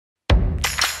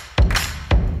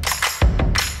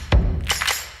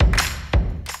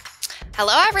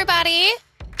Hello everybody,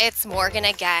 it's Morgan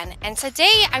again, and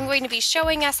today I'm going to be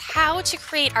showing us how to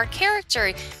create our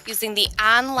character using the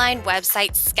online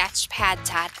website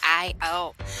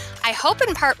sketchpad.io. I hope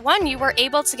in part 1 you were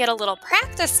able to get a little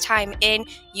practice time in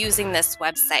using this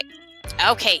website.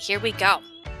 Okay, here we go.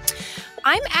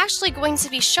 I'm actually going to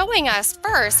be showing us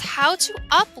first how to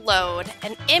upload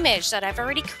an image that I've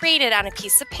already created on a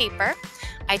piece of paper.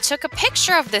 I took a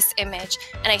picture of this image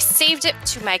and I saved it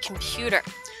to my computer.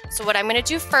 So what I'm going to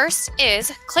do first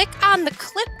is click on the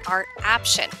clip art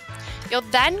option. You'll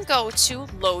then go to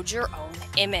load your own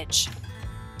image.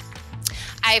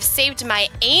 I've saved my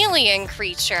alien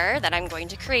creature that I'm going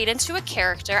to create into a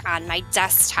character on my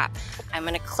desktop. I'm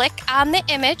going to click on the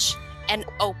image and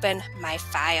open my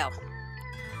file.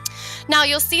 Now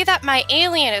you'll see that my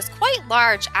alien is quite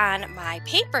large on my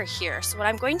paper here. So what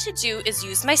I'm going to do is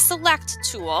use my select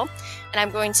tool and I'm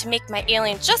going to make my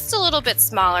alien just a little bit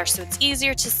smaller so it's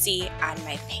easier to see on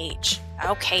my page.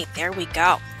 Okay, there we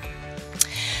go.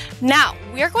 Now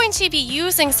we're going to be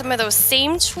using some of those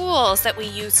same tools that we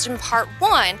used in part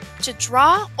 1 to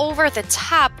draw over the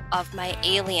top of my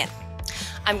alien.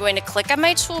 I'm going to click on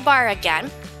my toolbar again.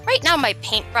 Right now my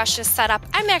paintbrush is set up.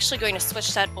 I'm actually going to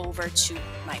switch that over to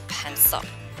my pencil.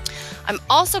 I'm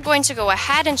also going to go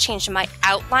ahead and change my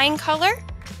outline color.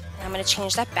 And I'm going to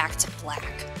change that back to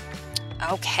black.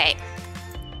 Okay.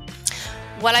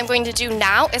 What I'm going to do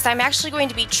now is I'm actually going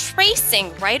to be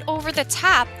tracing right over the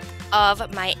top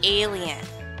of my alien.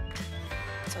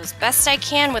 So as best I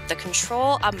can with the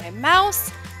control of my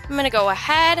mouse, I'm going to go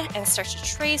ahead and start to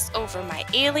trace over my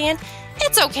alien.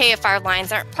 It's okay if our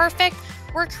lines aren't perfect.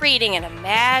 We're creating an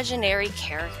imaginary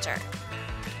character.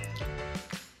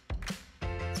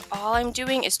 So all I'm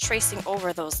doing is tracing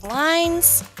over those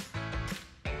lines.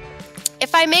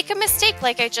 If I make a mistake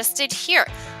like I just did here,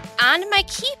 on my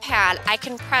keypad, I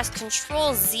can press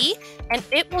Control-Z and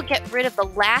it will get rid of the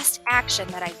last action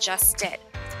that I just did.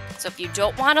 So if you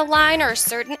don't want a line or a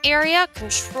certain area,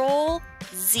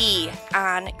 Control-Z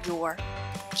on your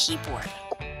keyboard.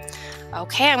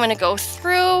 Okay, I'm going to go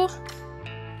through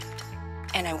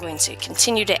and I'm going to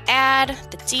continue to add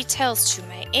the details to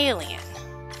my alien.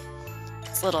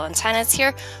 These little antennas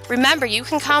here. Remember, you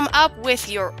can come up with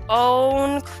your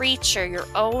own creature, your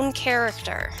own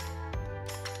character.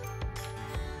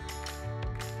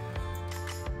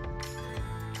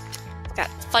 Got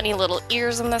funny little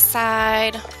ears on the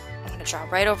side. I'm going to draw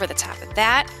right over the top of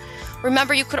that.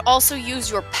 Remember, you could also use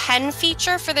your pen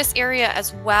feature for this area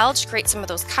as well to create some of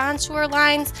those contour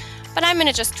lines, but I'm going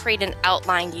to just create an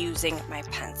outline using my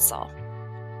pencil.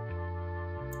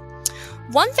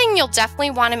 One thing you'll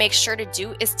definitely want to make sure to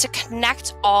do is to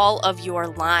connect all of your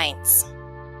lines.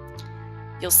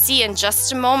 You'll see in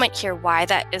just a moment here why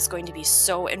that is going to be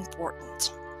so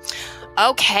important.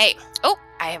 Okay, oh,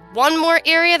 I have one more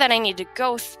area that I need to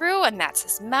go through, and that's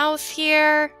his mouth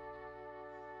here.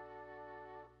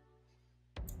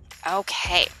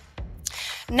 Okay,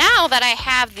 now that I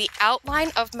have the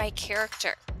outline of my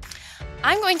character,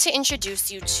 I'm going to introduce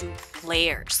you to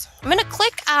layers. I'm going to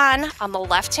click on the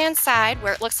left-hand side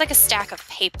where it looks like a stack of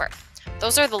paper.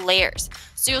 Those are the layers.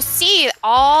 So you'll see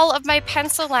all of my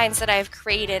pencil lines that I've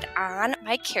created on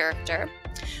my character.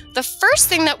 The first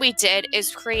thing that we did is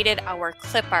created our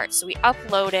clip art. So we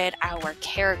uploaded our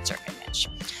character image.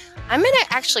 I'm going to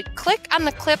actually click on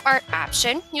the clip art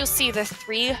option. You'll see the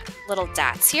 3 little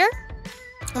dots here.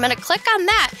 I'm going to click on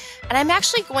that and I'm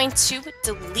actually going to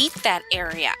delete that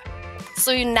area.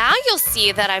 So now you'll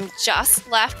see that I'm just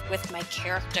left with my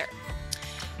character.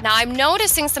 Now I'm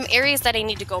noticing some areas that I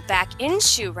need to go back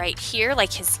into right here,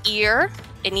 like his ear.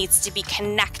 It needs to be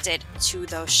connected to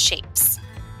those shapes.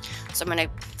 So I'm going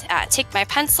to take my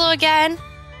pencil again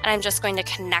and I'm just going to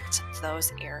connect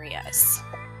those areas.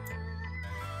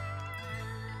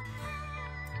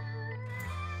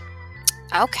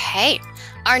 Okay,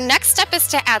 our next step is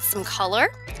to add some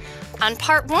color. On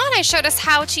part 1, I showed us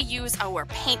how to use our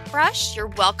paintbrush. You're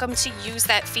welcome to use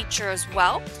that feature as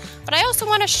well. But I also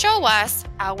want to show us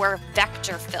our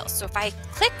vector fill. So if I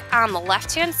click on the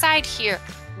left-hand side here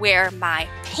where my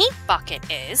paint bucket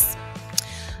is,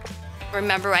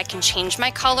 remember I can change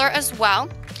my color as well.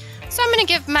 So I'm going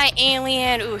to give my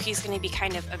alien, he's going to be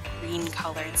kind of a green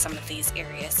color in some of these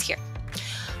areas here.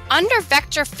 Under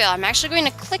vector fill, I'm actually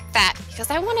going to click that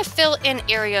because I want to fill in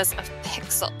areas of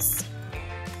pixels.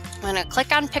 I'm going to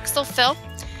click on pixel fill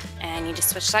and I need to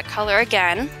switch that color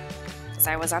again because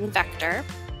I was on vector.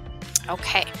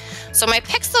 Okay, so my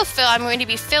pixel fill, I'm going to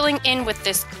be filling in with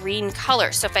this green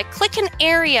color. So if I click an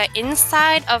area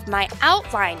inside of my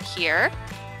outline here,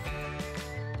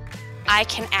 I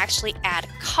can actually add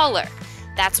color.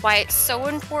 That's why it's so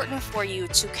important for you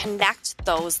to connect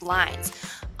those lines.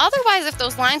 Otherwise, if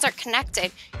those lines aren't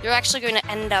connected, you're actually going to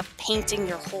end up painting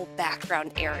your whole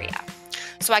background area.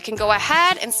 So I can go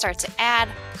ahead and start to add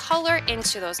color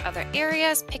into those other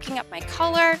areas, picking up my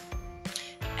color,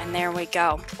 and there we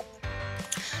go.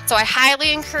 So I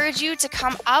highly encourage you to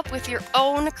come up with your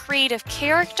own creative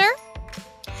character.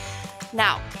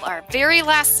 Now, our very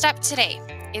last step today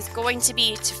is going to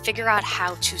be to figure out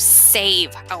how to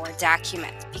save our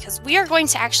document, because we are going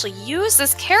to actually use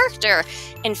this character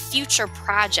in future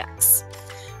projects.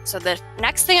 So the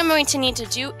next thing I'm going to need to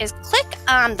do is click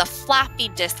on the floppy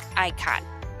disk icon.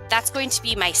 That's going to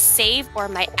be my save or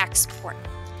my export.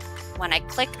 When I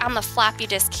click on the floppy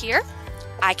disk here,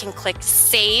 I can click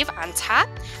save on top.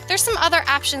 There's some other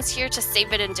options here to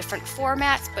save it in different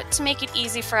formats, but to make it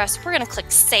easy for us, we're going to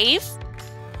click save.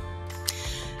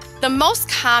 The most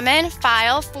common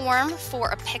file form for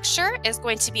a picture is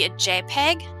going to be a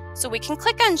JPEG. So we can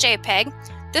click on JPEG.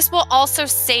 This will also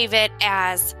save it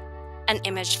as an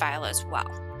image file as well.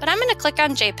 But I'm going to click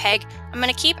on JPEG. I'm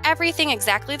going to keep everything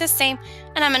exactly the same,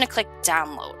 and I'm going to click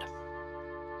download.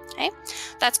 Okay,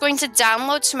 that's going to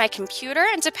download to my computer,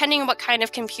 and depending on what kind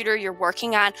of computer you're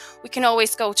working on, we can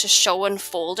always go to show in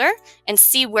folder and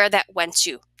see where that went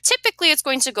to. Typically, it's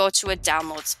going to go to a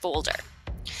downloads folder.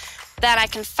 Then I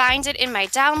can find it in my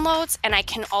downloads, and I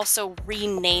can also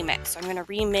rename it. So I'm going to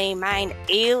rename mine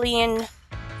Alien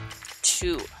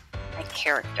 2, my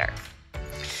character.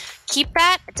 Keep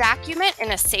that document in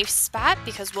a safe spot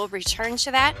because we'll return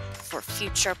to that for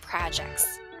future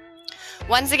projects.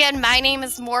 Once again, my name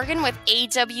is Morgan with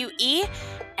A.W.E,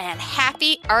 and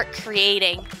happy art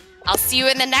creating. I'll see you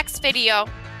in the next video.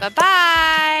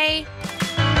 Bye-bye.